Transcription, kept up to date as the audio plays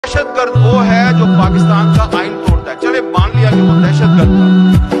दहशतगर्द वो है जो पाकिस्तान का आइन तोड़ता है। चले मान लिया कि वो दहशतगर्द था,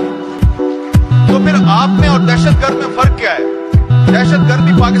 तो फिर आप में और दहशतगर्द में फर्क क्या है? दहशतगर्द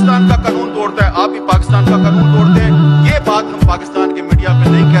भी पाकिस्तान का कानून तोड़ता है, आप भी पाकिस्तान का कानून तोड़ते हैं। ये बात हम पाकिस्तान के मीडिया पे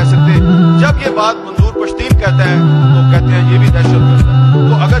नहीं कह सकते। जब ये बात मंजूर पश्तीन कहता है तो कहते हैं ये भी दहशतगर्द है।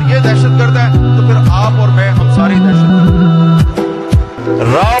 तो अगर ये दहशतगर्द है तो फिर आप और मैं, हम सारे दहशतगर्द हैं।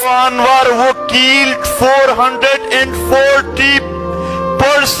 Ravanwar who killed 440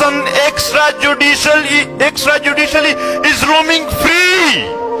 person extrajudicially is roaming free,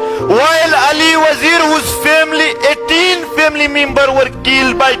 while Ali Wazir, whose 18 family members were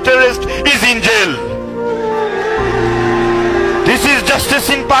killed by terrorists, is in jail. This is justice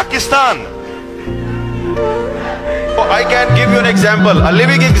in Pakistan. I can give you an example, a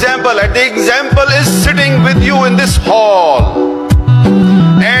living example, and the example is sitting with you in this hall.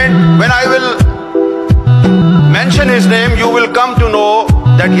 And when I will mention his name, you will come to know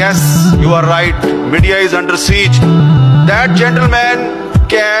that yes, you are right, media is under siege. That gentleman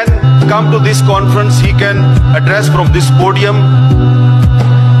can come to this conference, he can address from this podium,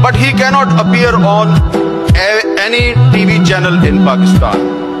 but he cannot appear on any TV channel in Pakistan.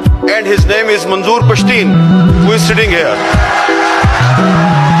 And his name is Manzoor Pashteen, who is sitting here.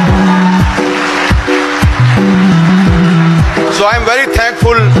 So I am very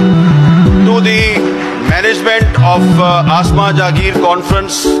thankful to the management of Asma Jagir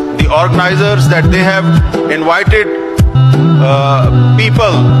conference, the organizers, that they have invited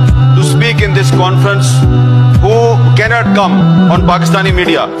people to speak in this conference who cannot come on Pakistani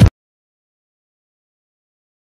media.